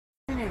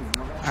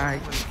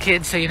Alright,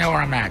 kids, so you know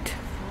where I'm at.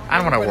 I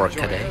don't want to work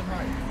today.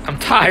 I'm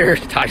tired.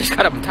 I just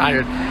got up, I'm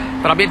tired.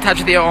 But I'll be in touch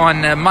with you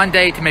on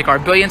Monday to make our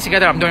billions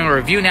together. I'm doing a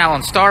review now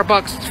on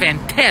Starbucks. It's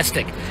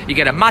fantastic. You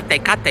get a mate,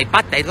 cate,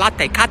 pate,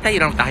 latte, cate. You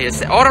don't know how you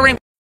say. Ordering.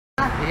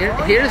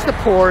 Here's the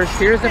Porsche.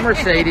 Here's the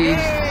Mercedes.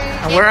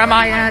 And where am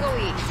I at?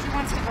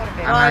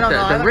 I'm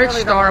at the rich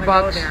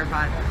Starbucks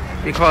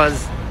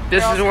because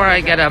this is where I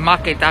get a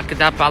mate,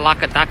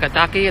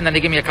 daki, and then they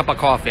give me a cup of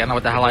coffee. I don't know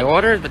what the hell I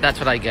ordered, but that's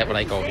what I get when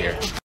I go here.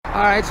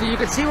 Alright, so you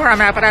can see where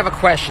I'm at, but I have a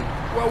question.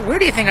 Well, where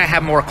do you think I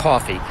have more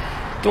coffee?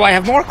 Do I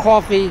have more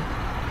coffee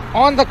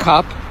on the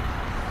cup,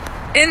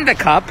 in the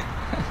cup,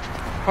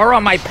 or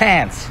on my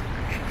pants?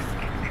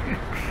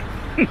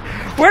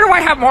 Where do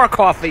I have more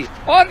coffee?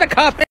 On the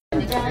cup.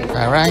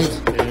 Alright.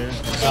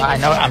 So I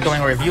know I'm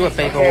doing a review of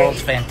Bagel World.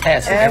 It's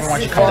fantastic.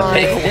 Everyone should come to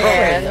Bagel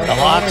World. The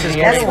lox is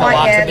great. The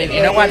lox are big.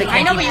 You know why they can't?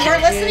 I know, but you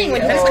weren't listening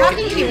when he was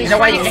talking to you. You know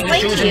why you can't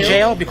get Jews in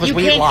jail? Because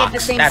we eat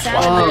lox. That's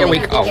why. Here we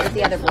go.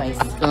 The other place.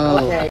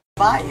 Okay.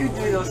 Why you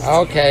do those?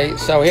 Okay,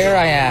 so here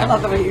I am. I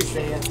love the way you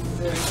say it.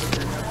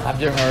 I'm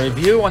doing a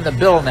review on the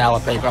bill now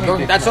of paper.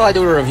 That's all I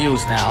do with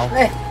reviews now.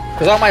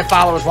 Because all my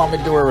followers want me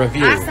to do a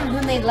review. Ask them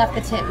who they left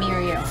the tip, me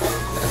or you.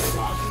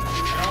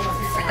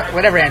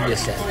 Whatever Andrea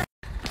said.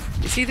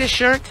 You see this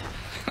shirt?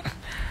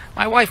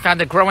 My wife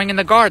found it growing in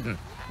the garden.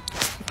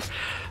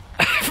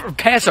 For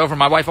Passover,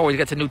 my wife always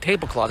gets a new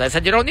tablecloth. I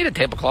said, you don't need a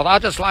tablecloth. I'll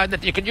just lie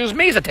that you can use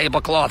me as a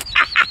tablecloth.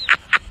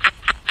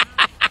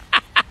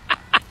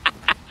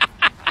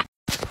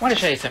 I want to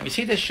show you something. You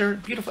see this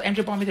shirt? Beautiful.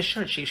 Andrea bought me this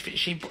shirt. She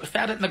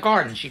found it in the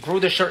garden. She grew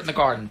this shirt in the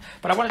garden.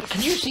 But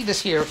can you see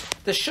this here?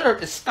 The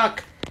shirt is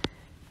stuck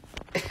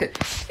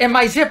in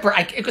my zipper.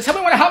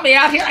 Somebody want to help me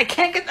out here? I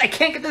can't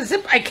get the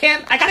zipper. I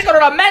gotta go to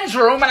the men's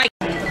room and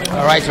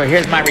Alright, so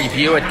here's my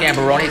review at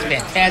Gambaroni. It's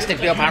fantastic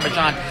veal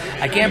parmesan.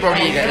 At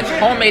Gambaroni, it's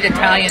homemade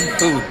Italian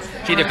food.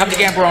 So either come to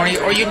Gambaroni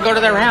or you can go to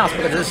their house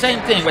because it's the same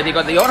thing. Whether you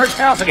go to the owner's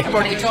house or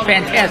Gambaroni, it's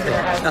fantastic.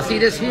 Now see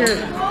this here?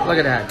 Look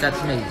at that.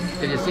 That's me.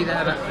 Did you see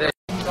that?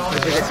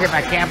 You can see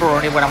my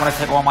Gambaroni when I want to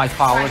take all my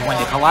followers when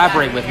you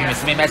collaborate with me. You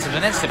send me a message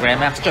on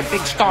Instagram. I'm such a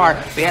big star.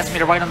 They asked me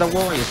to write on the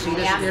wall. You see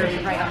this here?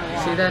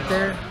 See that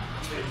there?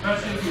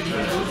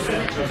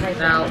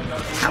 Now,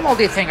 how old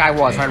do you think I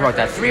was when I wrote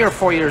that? 3 or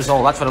 4 years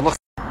old. That's what it looks like.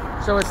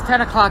 So it's 10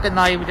 o'clock at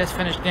night. We just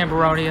finished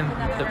Gambaroni, and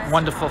the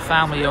wonderful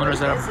family owners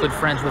that I'm good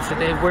friends with said,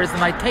 Dave, where's the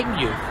night taking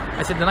you?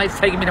 I said, the night's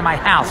taking me to my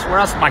house. Where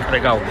else am I going to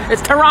go?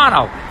 It's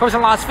Toronto. If I was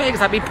in Las Vegas,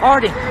 I'd be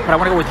partying. But I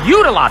want to go with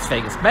you to Las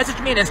Vegas. Message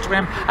me on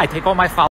Instagram. I take all my followers.